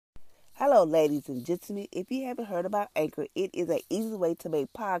Hello, ladies and gentlemen. If you haven't heard about Anchor, it is an easy way to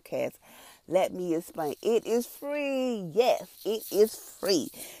make podcasts. Let me explain. It is free. Yes, it is free.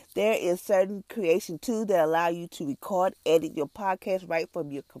 There is certain creation tools that allow you to record, edit your podcast right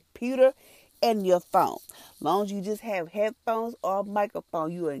from your computer and your phone. As long as you just have headphones or a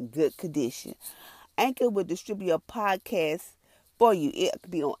microphone, you are in good condition. Anchor will distribute your podcast for you. It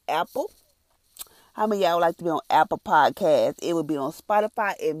could be on Apple. How many of y'all would like to be on Apple Podcasts? It would be on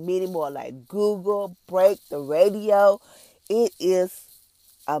Spotify and many more like Google, Break, the radio. It is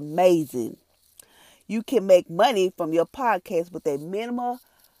amazing. You can make money from your podcast with a minimum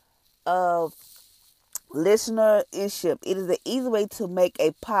of listenership. It is an easy way to make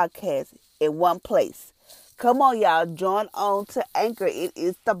a podcast in one place. Come on, y'all. Join on to Anchor. It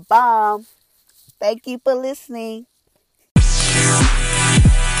is the bomb. Thank you for listening.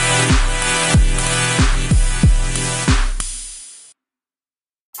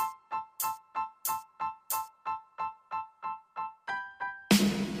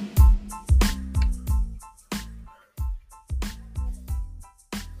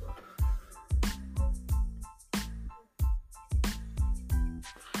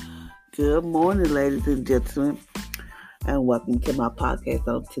 Good morning, ladies and gentlemen, and welcome to my podcast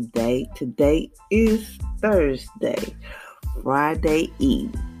on today. Today is Thursday, Friday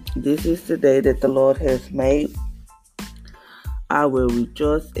Eve. This is the day that the Lord has made. I will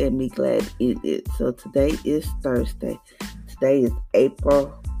rejoice and be glad in it. So today is Thursday. Today is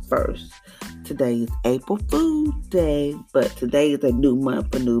April 1st. Today is April Fool's Day, but today is a new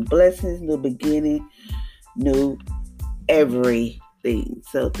month for new blessings, new beginning, new everything.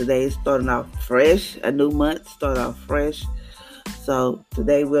 So today is starting off fresh, a new month, start off fresh. So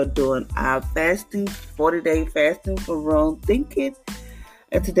today we're doing our fasting, 40-day fasting for wrong thinking.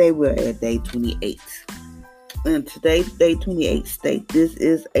 And today we're at day 28. And today's day 28 states this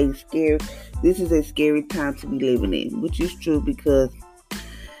is a scary time to be living in, which is true because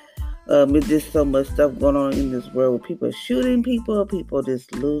there's just so much stuff going on in this world with people shooting people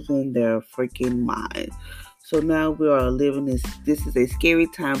just losing their freaking mind. So now we are living this is a scary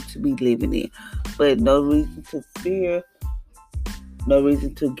time to be living in. But no reason to fear, no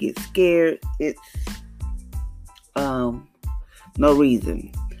reason to get scared. It's no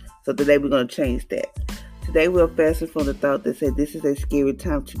reason. So today we're going to change that. Today we're fasting from the thought that says this is a scary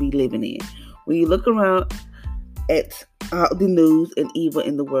time to be living in. When you look around at all the news and evil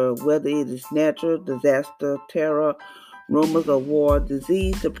in the world, whether it is natural disaster, terror, rumors of war,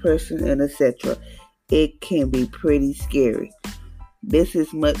 disease, depression, and etc., it can be pretty scary. There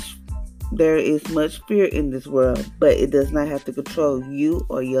is much fear in this world, but it does not have to control you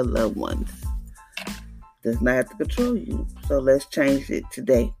or your loved ones. It does not have to control you. So let's change it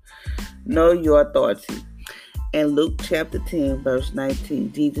today. Know your authority. In Luke chapter 10, verse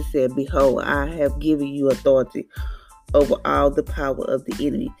 19, Jesus said, "Behold, I have given you authority over all the power of the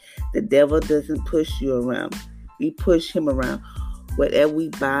enemy." The devil doesn't push you around. We push him around. Whatever we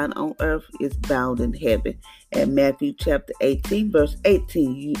bind on earth is bound in heaven. And Matthew chapter 18, verse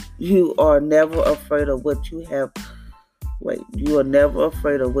 18, you are never afraid of what you have. You are never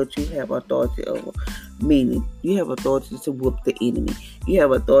afraid of what you have authority over. Meaning, you have authority to whoop the enemy. You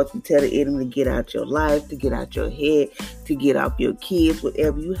have authority to tell the enemy to get out your life, to get out your head, to get out your kids.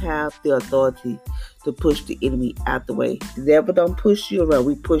 Whatever you have the authority to push the enemy out the way. The devil don't push you around.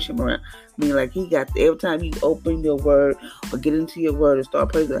 We push him around. I mean, like every time you open your word or get into your word and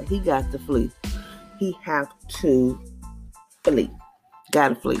start praising, like he got to flee. He have to flee.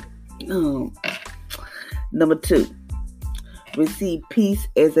 Gotta flee. Number 2, receive peace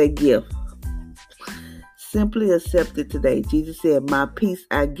as a gift. Simply accept it today. Jesus said, "My peace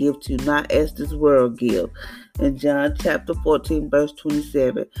I give to you, not as this world gives." In John chapter 14, verse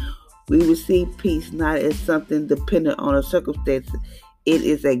 27, we receive peace not as something dependent on our circumstances. It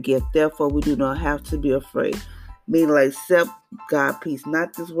is a gift. Therefore, we do not have to be afraid. Meaning, like, accept God's peace,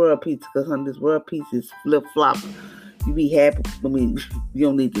 not this world peace, because this world peace is flip-flop. You be happy. I mean, you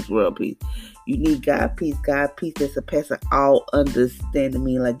don't need this world peace. You need God peace that surpasses all understanding. I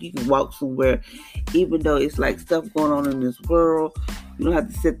mean, like, you can walk somewhere, even though it's like stuff going on in this world, you don't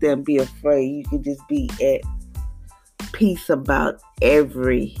have to sit there and be afraid. You can just be at peace about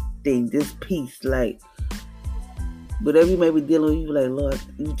everything. This peace, like, whatever you may be dealing with, you like, Lord,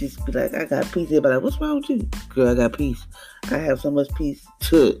 you just be like, I got peace. Everybody like, what's wrong with you? Girl, I got peace. I have so much peace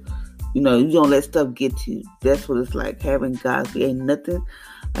too. You don't let stuff get to you. That's what it's like, having God's peace. Ain't nothing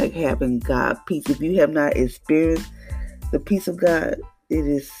like having God's peace. If you have not experienced the peace of God, it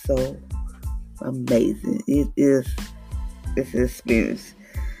is so amazing. It's an experience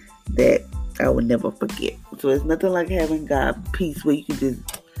that I will never forget. So it's nothing like having God's peace where you can just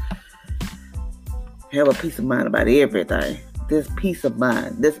have a peace of mind about everything. This peace of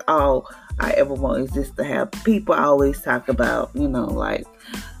mind. That's all I ever want, is just to have. People always talk about, like,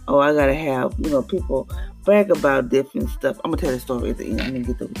 oh, I gotta have, people brag about different stuff. I'm gonna tell the story at the end. I'm gonna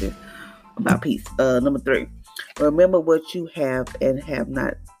get through this about peace. Number 3, remember what you have and have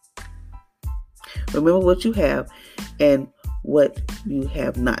not. Remember what you have and what you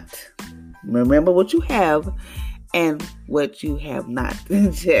have not. Remember what you have and what you have not.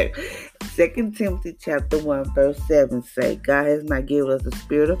 2 Timothy chapter 1 verse 7 say, God has not given us a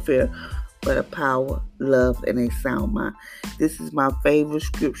spirit of fear, but a power, love, and a sound mind. This is my favorite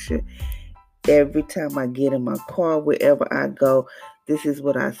scripture. Every time I get in my car, wherever I go, this is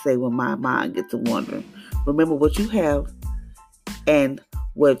what I say when my mind gets to wandering. Remember what you have and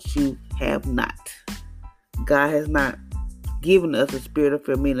what you have not. God has not given us a spirit of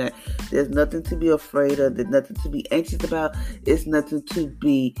fear, meaning that there's nothing to be afraid of, there's nothing to be anxious about, it's nothing to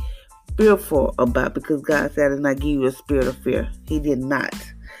be fearful about, because God said I did not give you a spirit of fear. He did not.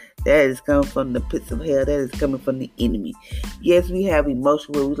 That is coming from the pits of hell. That is coming from the enemy. Yes, we have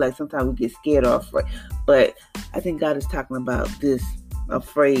emotion where we sometimes we get scared or afraid, but I think God is talking about this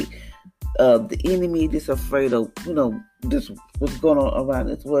afraid of the enemy, this afraid of, this what's going on around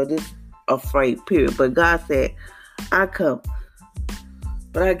this world, this afraid period. But God said, I come,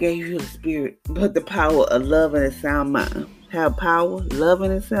 but I gave you the spirit, but the power of love and a sound mind. Have power, love,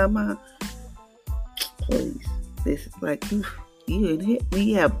 and a sound mind. Please, this is like you didn't hit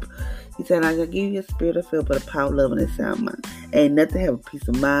me up. He said, I can give you a spirit of fear, but a power, love, and a sound mind. Ain't nothing have a peace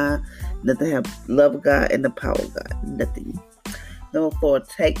of mind, nothing have love of God and the power of God. Nothing. Number 4,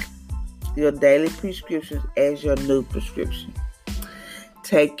 take your daily prescriptions as your new prescription.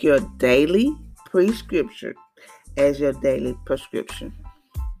 Take your daily prescription as your daily prescription.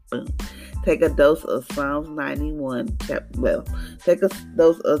 Boom. Take a dose of Psalms 91, take a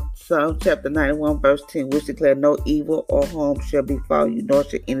dose of Psalms chapter 91, verse 10, which declare no evil or harm shall befall you, nor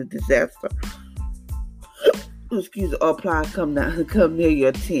shall any disaster, or plague come near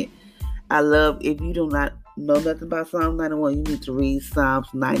your tent. I love, if you do not know nothing about Psalms 91, you need to read Psalms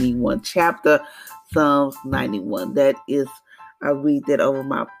 91, chapter Psalms 91. That is, I read that I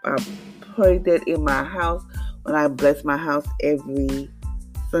pray that in my house when I bless my house every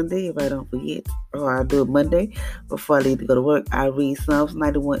Sunday, if I don't forget, or I do it Monday before I leave to go to work. I read Psalms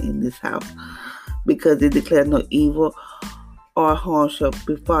 91 in this house, because it declares no evil or harm shall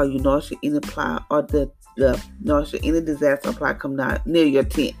befall you, nor shall any plague nor shall any disaster or plague come near your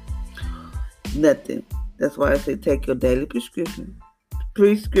tent. Nothing. That's why I say take your daily prescription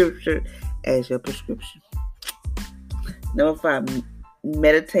as your prescription. Number 5,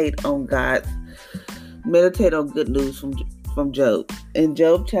 meditate on good news from Job. In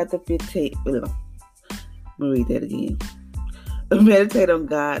Job chapter 15, let me read that again. Meditate on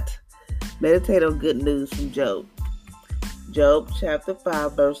good news from Job. Job chapter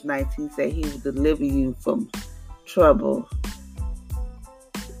 5 verse 19 say he will deliver you from trouble.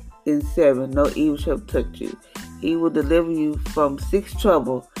 In 7, no evil shall touch you. He will deliver you from 6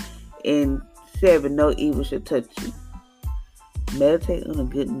 trouble. In 7, no evil shall touch you. Meditate on the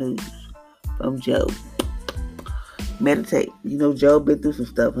good news from Job. Meditate. Job been through some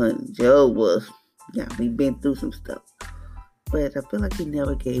stuff, honey. He been through some stuff. But I feel like he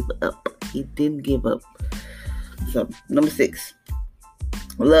never gave up. He didn't give up. So, number 6.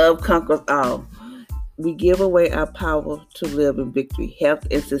 Love conquers all. We give away our power to live in victory, health,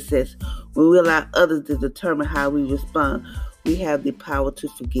 and success. When we allow others to determine how we respond, we have the power to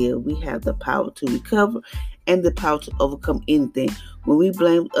forgive. We have the power to recover and the power to overcome anything. When we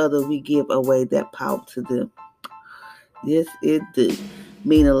blame others, we give away that power to them. Yes, it do.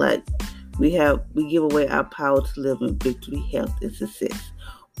 Meaning like we give away our power to live in victory, health, and success.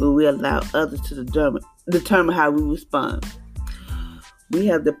 When we allow others to determine how we respond. We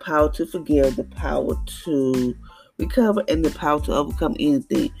have the power to forgive, the power to recover, and the power to overcome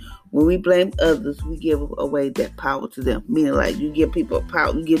anything. When we blame others, we give away that power to them. Meaning like you give people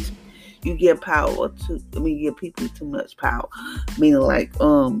power, you give people too much power. Meaning like,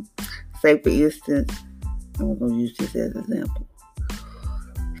 say for instance, I'm going to use this as an example.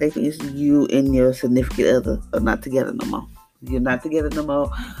 Say for instance, you and your significant other are not together no more. You're not together no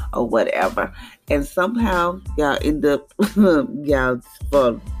more or whatever. And somehow y'all end up, y'all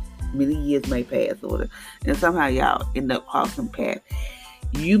for many years may pass or whatever. And somehow y'all end up crossing paths.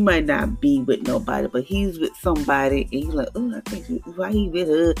 You might not be with nobody, but he's with somebody and you're like, oh, I think why he with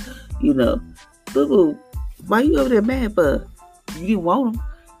her? Boo-boo, why you over there mad for? You didn't want him.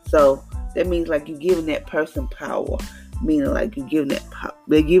 So that means like you're giving that person power. Meaning like you're giving that power.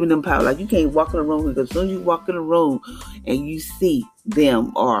 They're giving them power. Like you can't walk in the room because as soon as you walk in the room and you see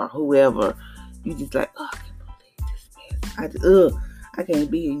them or whoever, You just like, oh, I can't believe this mess. I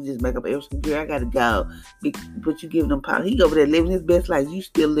can't be here. You just make up every excuse. I gotta go. But you giving them power. He over there living his best life. You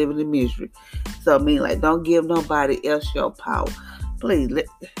still living in misery. So I mean, like, don't give nobody else your power. Please,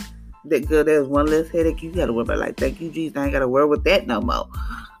 that girl, there's one less headache you gotta worry about. Like, thank you, Jesus. I ain't gotta worry with that no more.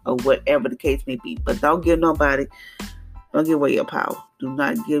 Or whatever the case may be. But don't give away your power. Do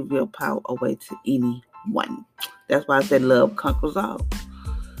not give your power away to anyone. That's why I said love conquers all.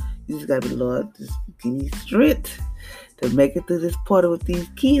 You just gotta be, Lord, just give me strength to make it through this portal with these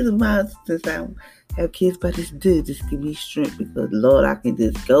kids of mine. Since I don't have kids by this dude, just give me strength, because Lord, I can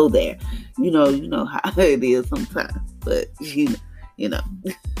just go there. You know how it is sometimes. But you know.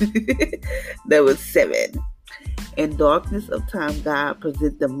 That was 7. In darkness of time, God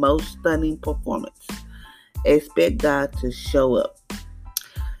presents the most stunning performance. Expect God to show up.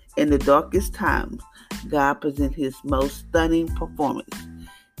 In the darkest times, God presents his most stunning performance.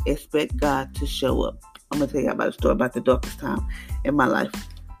 Expect God to show up. I'm going to tell you about a story about the darkest time in my life.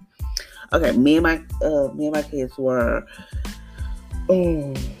 Okay, me and my kids were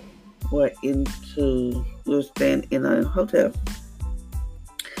staying in a hotel.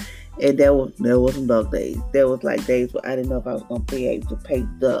 And there was some dark days. There was like days where I didn't know if I was going to be able to pay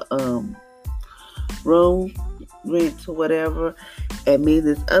the room rent or whatever. And me and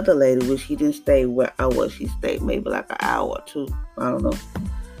this other lady, which she didn't stay where I was. She stayed maybe like an hour or two. I don't know.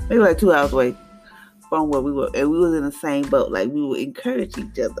 Maybe like 2 hours away from where we were. And we was in the same boat. Like, we would encourage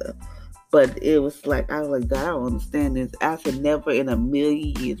each other. But it was like, I was like, God, I don't understand this. I said, never in a million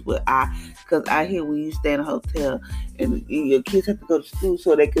years would because I hear when you stay in a hotel and your kids have to go to school,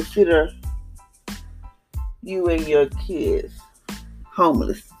 so they consider you and your kids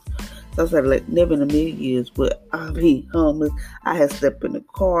homeless. So I said, like, never in a million years would I be homeless. I had slept in the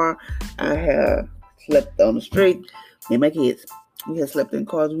car. I had slept on the street. Me and my kids, we had slept in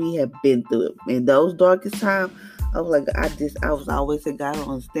cars. We have been through it. In those darkest times, I was like, I was always saying, God, I don't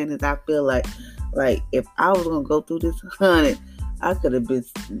understand this. I feel like if I was going to go through this, honey, I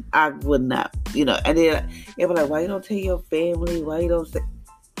would not, and then they were like, why you don't tell your family? Why you don't say?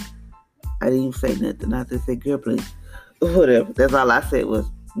 I didn't even say nothing. I just said, girl, please. Whatever. That's all I said was,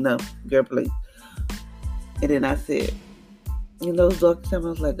 no, girl, please. And then I said, those dark times, I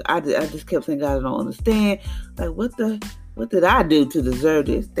was like, I just kept saying, God, I don't understand. Like, what did I do to deserve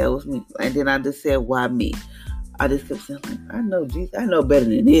this? That was me. And then I just said, why me? I just kept saying, like, I know Jesus. I know better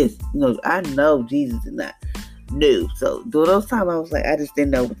than this. I know Jesus is not new. So during those times, I was like, I just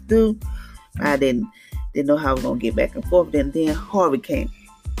didn't know what to do. I didn't know how I was gonna get back and forth. Then Harvey came.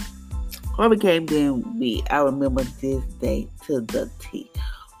 Then I remember this day to the T.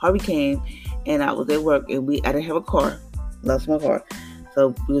 Harvey came, and I was at work, and I didn't have a car. Lost my car,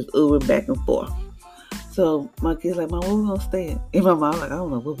 so we was Ubering back and forth. So my kids like, Mom, where we gonna stay at? And my mom like, I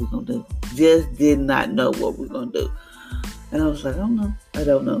don't know what we're gonna do. Just did not know what we're gonna do. And I was like, I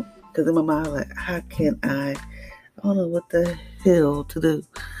don't know. Because in my mind, I was like, how can I don't know what the hell to do.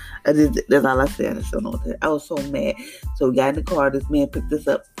 That's all I said. I just don't know what to do. I was so mad. So we got in the car. This man picked us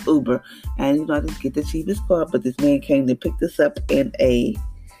up, Uber. And, I didn't get the cheapest car, but this man came and picked us up in a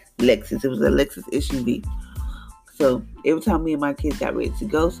Lexus. It was a Lexus SUV. So every time me and my kids got ready to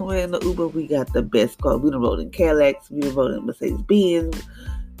go somewhere in the Uber, we got the best car. We done rode in Cadillacs. We done rode in Mercedes-Benz.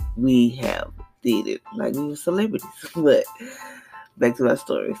 We have did it like we were celebrities. But back to our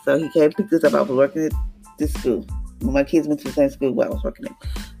story. So he came and picked us up. I was working at this school. My kids went to the same school where I was working at.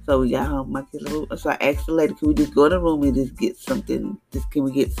 So we got home. My kids, so I asked the lady, can we just go in the room and just get something? Can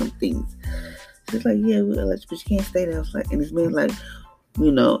we get some things? She's like, yeah, but you can't stay there. I was like, and this man like,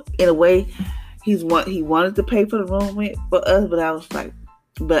 in a way, he wanted to pay for the room rent for us, but I was like,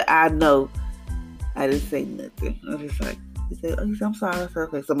 but I know, I didn't say nothing. I was just like, he said, I'm sorry. I said,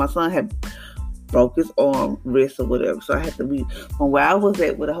 okay. So my son had broke his arm, wrist, or whatever. So I had to be from where I was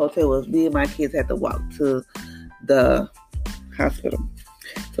at, where the hotel was. Me and my kids had to walk to the hospital.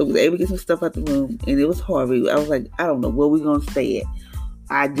 So we was able to get some stuff out the room, and it was Harvey. I was like, I don't know where we're gonna stay at.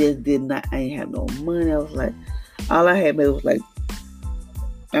 I just did not. I ain't have no money. I was like, all I had maybe was like,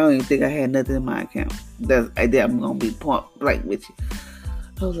 I don't even think I had nothing in my account. I'm gonna be point blank with you.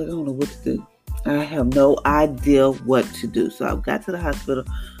 I was like, I don't know what to do. I have no idea what to do. So I got to the hospital.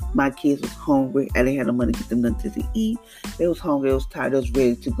 My kids was hungry. I didn't have no money to get them nothing to eat. They was hungry. They was tired. They was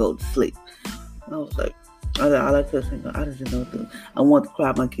ready to go to sleep. And I was like, all I could say, I just didn't know what to do. I wanted to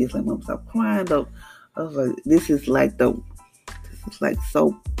cry. My kids like, Mom, stop crying though. I was like, this is like so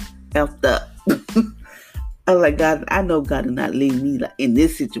effed up. I was like, God, I know God did not leave me in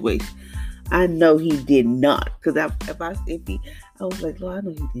this situation. I know He did not. Because I was like, Lord, I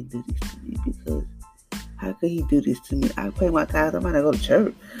know He didn't do this to me, because how could He do this to me? I pay my tithes. I might not go to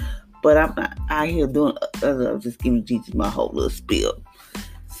church, But I'm not out here doing, just giving Jesus my whole little spiel.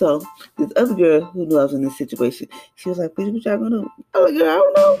 So this other girl who knew I was in this situation, she was like, "Please, what y'all gonna do?" I was like, "Girl, I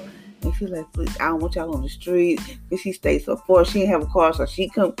don't know." And she was like, "Please, I don't want y'all on the street." Because she stayed so far. She didn't have a car, so she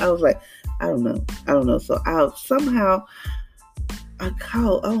come. I was like, I don't know. So I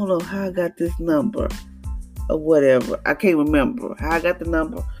called. I don't know how I got this number or whatever. I can't remember how I got the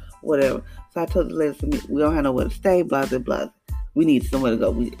number, whatever. So I told the lady, "We don't have nowhere to stay, blah, blah, blah. We need somewhere to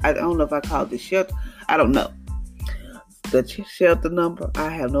go." I don't know if I called the shelter. I don't know. The shelter number, I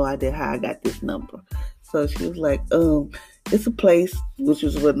have no idea how I got this number. So she was like, it's a place, which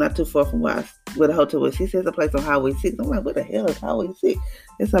was not too far from where the hotel was. She says a place on Highway 6. I'm like, what the hell is Highway 6?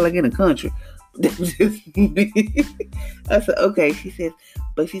 It's not like in the country. That was just me. I said, okay. She said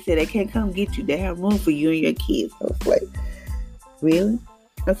they can't come get you. They have room for you and your kids. I was like, really?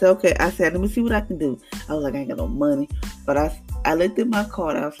 I said, okay. I said, let me see what I can do. I was like, I ain't got no money. But I looked at my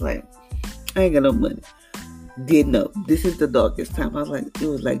card. I was like, I ain't got no money. Didn't know. This is the darkest time. I was like, it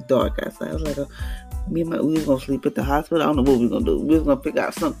was like dark outside. I was like, we was going to sleep at the hospital. I don't know what we was going to do. We was going to pick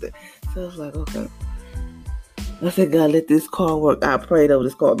out something. So I was like, okay. I said, God, let this car work. I prayed over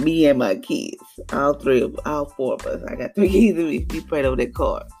this car. Me and my kids. All four of us. I got 3 kids and we prayed over that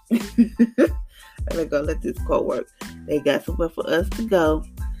car. I said, God, let this car work. They got somewhere for us to go.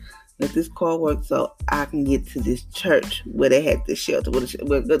 Let this car work so I can get to this church where they had the shelter.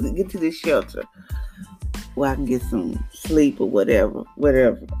 We're going to get to this shelter where I can get some sleep or whatever.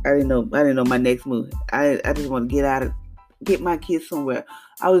 I didn't know my next move. I just want to get my kids somewhere.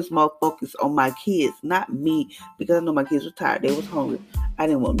 I was more focused on my kids, not me, because I know my kids were tired. They was hungry. I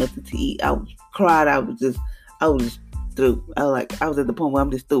didn't want nothing to eat. I was cried. I was just through. I was at the point where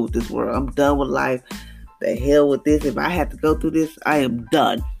I'm just through with this world. I'm done with life. The hell with this. If I had to go through this, I am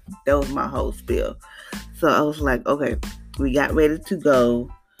done. That was my whole spiel. So I was like, okay, we got ready to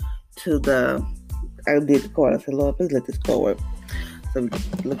go to I did the card. I said, Lord, please let this card work. So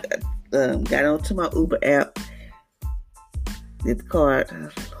we got onto my Uber app, did the card. I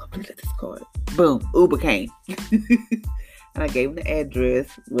was like, Lord, please let this card. Boom, Uber came. And I gave him the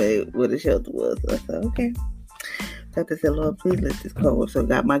address where the shelter was. So I said, okay. So I said, Lord, please let this card work. So I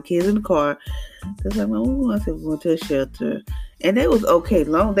got my kids in the car. They was like, Mom, I said, we're going to a shelter. And they was okay.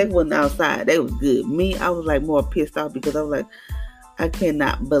 Long they wasn't outside. They was good. Me, I was like more pissed off because I was like, I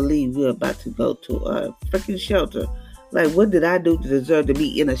cannot believe we're about to go to a freaking shelter. Like, what did I do to deserve to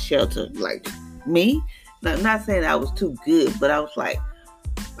be in a shelter? Like, me? Not saying I was too good, but I was like,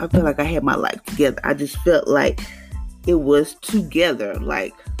 I felt like I had my life together. I just felt like it was together.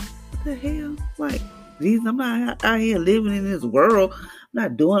 Like, what the hell? Like, Jesus, I'm not out here living in this world. I'm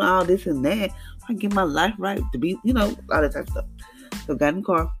not doing all this and that. I get my life right to be, all that type of stuff. So got in the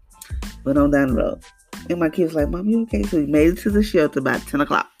car, went on down the road. And my kids was like, Mom, you okay? So we made it to the shelter about 10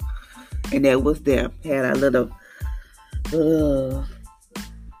 o'clock. And that was there. Had our little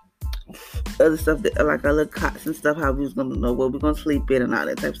other stuff, like our little cots and stuff, how we was going to know where we going to sleep in and all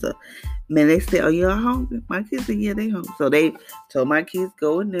that type of stuff. Man, they said, oh, you're hungry? My kids said, yeah, they hungry. So they told my kids,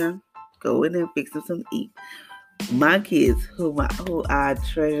 go in there, fix them something to eat. My kids, who I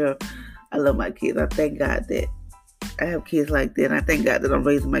treasure, I love my kids. I thank God that I have kids like that, and I thank God that I'm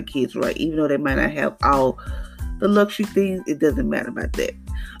raising my kids right. Even though they might not have all the luxury things, it doesn't matter about that.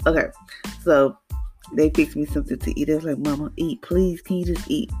 Okay, so they fixed me something to eat. They was like, Mama, eat, please. Can you just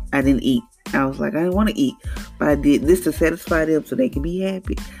eat? I didn't eat. I was like, I didn't want to eat, but I did this to satisfy them so they can be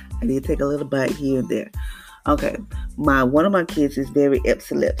happy. I did take a little bite here and there. Okay, one of my kids is very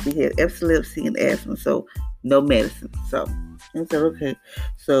epilepsy. He had epilepsy and asthma, so no medicine. So I said, okay.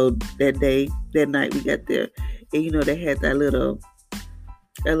 So that night we got there, and they had that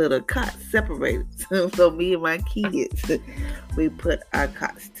little cot separated. So me and my kids, we put our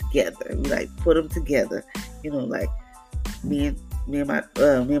cots together. We put them together. Like me and my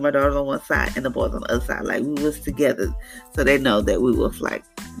daughter on one side and the boys on the other side. Like we was together, so they know that we was like,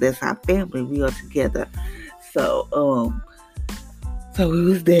 that's our family. We are together. So we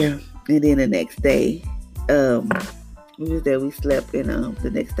was there, and then the next day, we was there. We slept, and the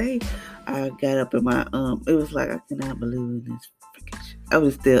next day, I got up in my it was like, I cannot believe this freaking shit. I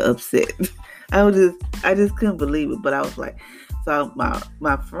was still upset. I just couldn't believe it. But I was like, so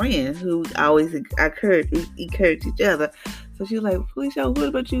my friend who always encourage each other. So she was like, Felicia, what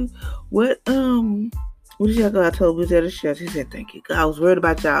about you? What did y'all go? I told her we was at a shelter. She said, thank you, God. I was worried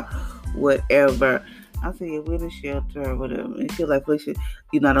about y'all. Whatever. I said, yeah, we're in a shelter or whatever. And she was like, Felicia,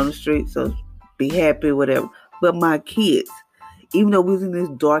 you're not on the street, so be happy, whatever. But my kids, even though we was in this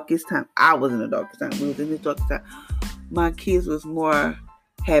darkest time, I was in the darkest time. We was in this darkest time. My kids was more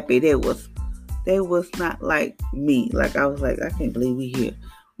happy. They was not like me. Like I was like, I can't believe we here.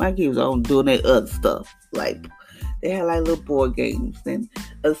 My kids was on doing that other stuff. Like, they had like little board games and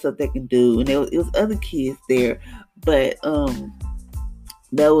other stuff they can do. And it was other kids there. But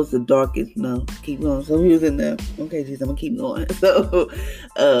that was the darkest. No, keep going. So we was in the, okay, geez, I'm going to keep going. So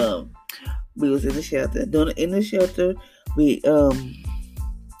we was in the shelter. In the shelter, we,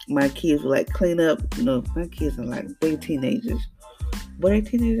 my kids were like clean up. You know, my kids are like, they teenagers. Were they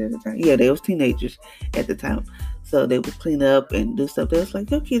teenagers at the time? Yeah, they was teenagers at the time. So they would clean up and do stuff. They was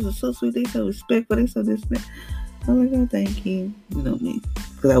like, your kids are so sweet. They so respectful. They so this and that. I'm like, oh, thank you. You know me.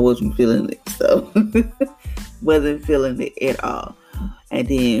 Because I wasn't feeling it. So, wasn't feeling it at all. And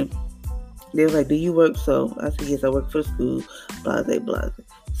then they was like, do you work? So I said, yes, I work for the school. Blase, blase.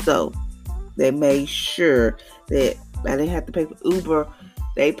 So they made sure that I didn't have to pay for Uber.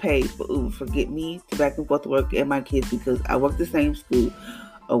 They paid for Uber for getting me to back and forth to work and my kids because I work the same school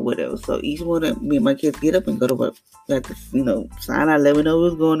or whatever. So each one of me and my kids get up and go to work. We had to, sign out, let me know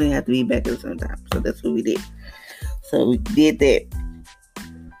what's going on, and have to be back at the same time. So that's what we did. So we did that.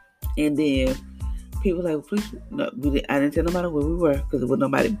 And then people were like, please, no, I didn't tell nobody where we were because it was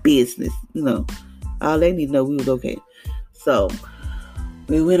nobody's business. All they need to know we was okay. So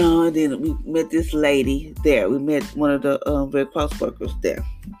we went on, then we met this lady there. We met one of the Red Cross workers there.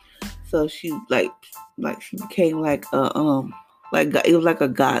 So she she became like it was like a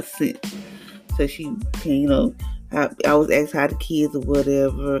godsend. So she came, I was asked how the kids or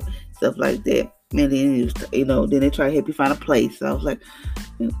whatever, stuff like that. And then then they try to help you find a place. So I was like,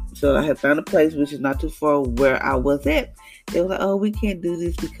 so I had found a place which is not too far where I was at. They were like, oh, we can't do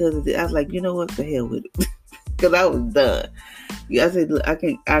this because of this. I was like, you know what, the hell with it. Because I was done. I said, look, I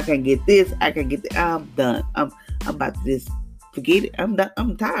can't get this. I can get that. I'm done. I'm about to just forget it. I'm done.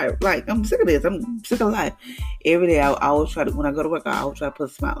 I'm tired. Like, I'm sick of this. I'm sick of life. Every day, I always try to, when I go to work, I always try to put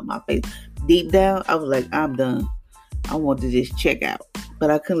a smile on my face. Deep down, I was like, I'm done. I want to just check out. But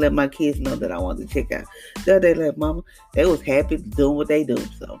I couldn't let my kids know that I wanted to check out. The other day, like, Mama, they was happy doing what they do.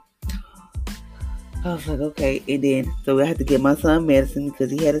 So I was like, okay. And then, so I had to get my son medicine because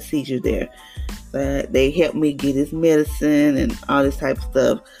he had a seizure there. But they helped me get his medicine and all this type of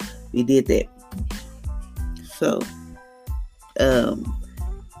stuff. We did that. So,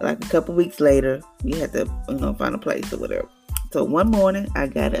 like a couple weeks later, we had to, find a place or whatever. So one morning, I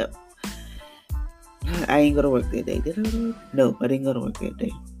got up. I ain't go to work that day. Did I go to work? No, I didn't go to work that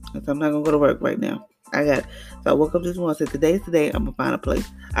day. I said, I'm not going to go to work right now. So I woke up this morning and said, today's the day I'm going to find a place.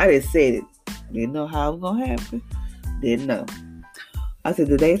 I just said it. Didn't know how it was going to happen. Didn't know. I said,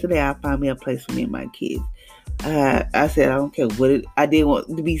 today's the day I'll find me a place for me and my kids. I said, I don't care what it, I didn't want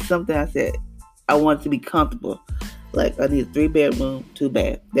it to be something. I said, I want it to be comfortable. Like, I need a 3-bedroom,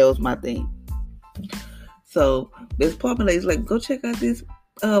 2-bath. That was my thing. So this apartment lady's like, go check out this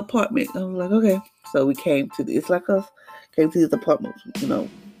apartment. I was like, okay. So we came to this apartment,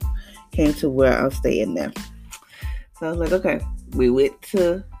 came to where I'm staying now. So I was like, okay. We went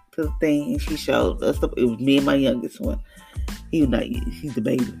to the thing and she showed us. It was me and my youngest one. He's the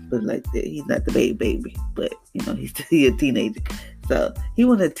baby, but like that. He's not the baby, but he's still a teenager. So he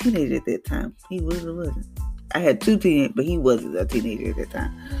wasn't a teenager at that time. He wasn't. I had 2 teenagers, but he wasn't a teenager at that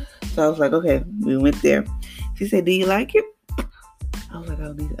time. So I was like, okay, we went there. She said, do you like it? I was like,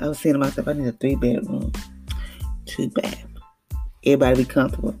 I was saying to myself, I need a 3-bedroom, 2-bath. Everybody be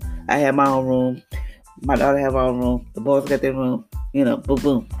comfortable. I have my own room. My daughter have her own room. The boys got their room. Boom,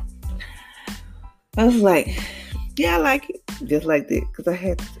 boom. I was like, yeah, I like it. Just like that. Because I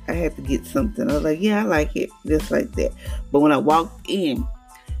had to get something. I was like, yeah, I like it. Just like that. But when I walked in,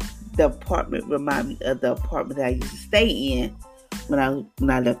 the apartment reminded me of the apartment that I used to stay in when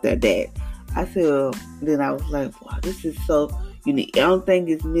I left their dad. I said, then I was like, wow, this is so unique. The only thing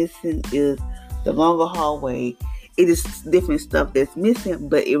is missing is the longer hallway. It is different stuff that's missing,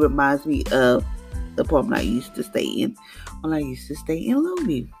 but it reminds me of the apartment I used to stay in when I used to stay in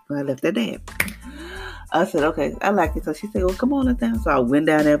Longview when I left their dad. I said, okay, I like it. So she said, well, come on down. So I went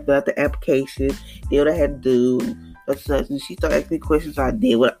down there, filled out the application, did what I had to do, and she started asking me questions. So I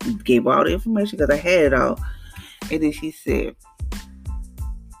did what I gave her all the information because I had it all. And then she said,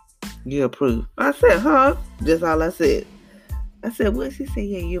 you approved. I said, huh? Just all I said. I said, what? She said,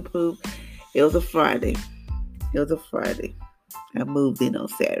 yeah, you approved. It was a Friday. I moved in on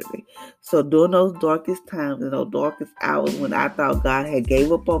Saturday. So during those darkest times and those darkest hours when I thought God had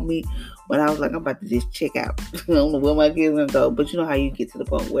gave up on me, when I was like, I'm about to just check out. I don't know where my kids are going to go. But you know how you get to the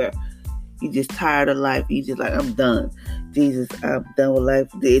point where you just tired of life. You just like, I'm done. Jesus, I'm done with life.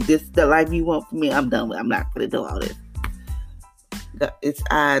 If this is the life you want for me, I'm done with it. I'm not going to do all this.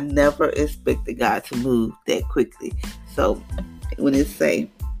 I never expected God to move that quickly. So when it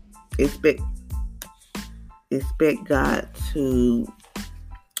say expect God to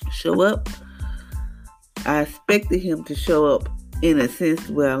show up. I expected him to show up in a sense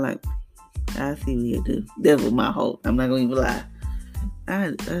where I'm like, I see what he'll do. That was my hope. I'm not going to even lie.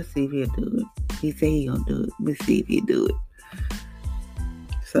 I see if he'll do it. He said he going to do it. Let's see if he'll do it.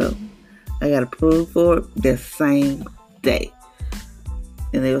 So, I got approved for it the same day.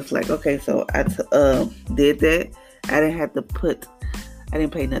 And it was like, okay, so I did that. I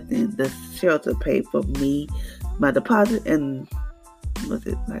didn't pay nothing. The shelter paid for me, my deposit, and was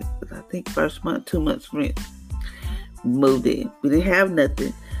it like, I think first month, 2 months rent. Moved in. We didn't have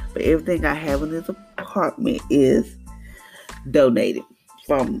nothing, but everything I have in this apartment is donated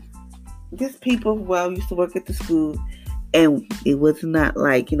from just people who I used to work at the school. And it was not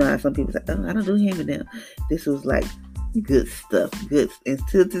like, how some people say, oh, I don't do hand me down. This was like good stuff. Good. And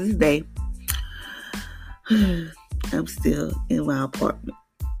still to this day, I'm still in my apartment.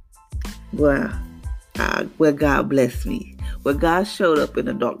 Where God blessed me. Where God showed up in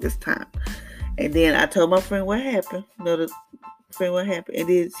the darkest time. And then I told my friend what happened. And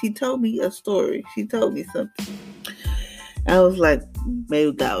then she told me a story. She told me something. I was like,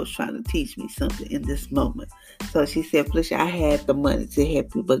 maybe God was trying to teach me something in this moment. So she said, Felicia, I had the money to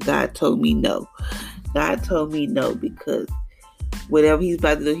help you, but God told me no. God told me no because whatever he's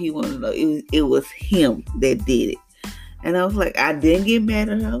about to do, he wanted to know. It was him that did it. And I was like, I didn't get mad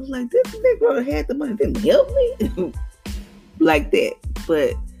at her. I was like, this nigga had the money, didn't help me. Like that.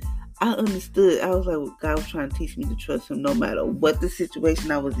 But I understood. I was like, well, God was trying to teach me to trust him no matter what the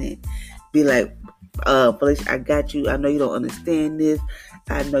situation I was in. Be like, Felicia, I got you. I know you don't understand this.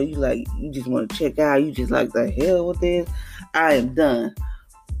 I know you just want to check out. You just like the hell with this. I am done.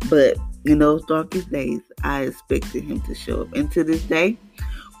 But in those darkest days, I expected him to show up. And to this day,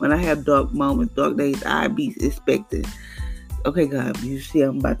 when I have dark moments, dark days, I be expecting, okay, God, you see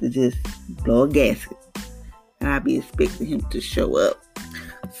I'm about to just blow a gasket. And I be expecting him to show up.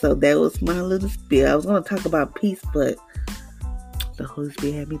 So that was my little spiel. I was going to talk about peace, but the Holy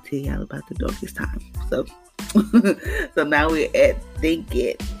Spirit had me tell y'all about the darkest time. So now we're at think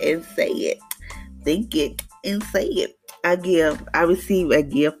it and say it. Think it and say it. I receive a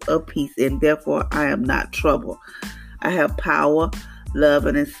gift of peace, and therefore I am not troubled. I have power, love,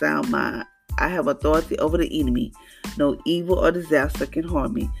 and a sound mind. I have authority over the enemy. No evil or disaster can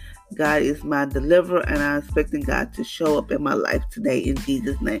harm me. God is my deliverer, and I'm expecting God to show up in my life today in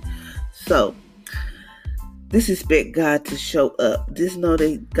Jesus' name. So, this expect God to show up. Just know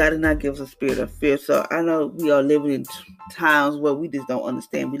that God did not give us a spirit of fear. So I know we are living in times where we just don't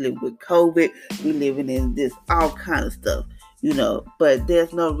understand. We live with COVID. We living in this all kind of stuff, But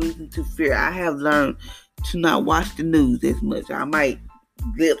there's no reason to fear. I have learned to not watch the news as much. I might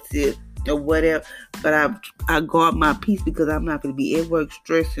glimpse it or whatever, but I guard my peace because I'm not going to be at work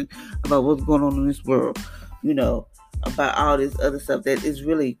stressing about what's going on in this world, about all this other stuff that is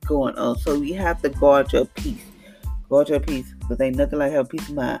really going on. So you have to guard your peace. Guard your peace. Because ain't nothing like having peace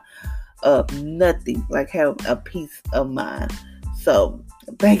of mind. Nothing like having a peace of mind. So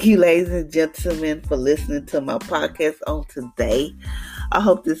thank you, ladies and gentlemen, for listening to my podcast on today. I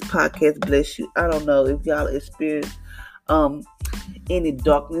hope this podcast bless you. I don't know if y'all experience any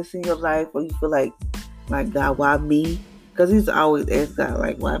darkness in your life, or you feel like, my God, why me? Because he's always asked God,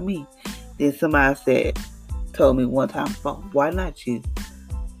 like, why me? Then somebody told me one time, why not you?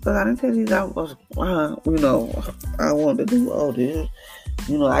 Because I didn't tell you that I wanted to do all this.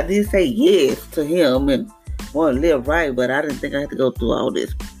 I did say yes to him and want to live right, but I didn't think I had to go through all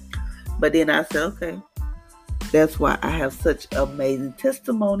this. But then I said, okay, that's why I have such amazing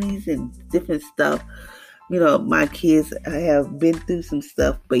testimonies and different stuff. My kids have been through some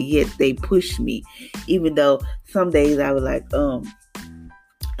stuff, but yet they push me. Even though some days I was like,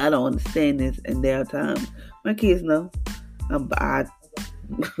 I don't understand this, and there are times my kids know I'm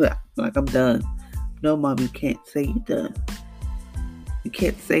done. No, Mom, you can't say you're done. You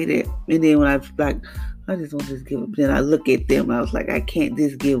can't say that. And then when I was like, I just want to just give up. Then I look at them and I was like, I can't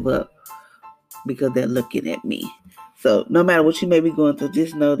just give up because they're looking at me. So no matter what you may be going through,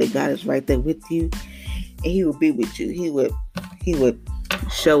 just know that God is right there with you, and he will be with you. He would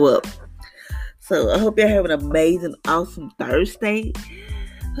show up. So I hope you're having an amazing, awesome Thursday.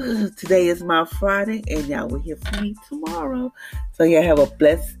 Today is my Friday, and y'all will hear from me tomorrow. So y'all have a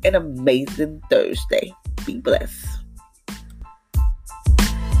blessed and amazing Thursday. Be blessed.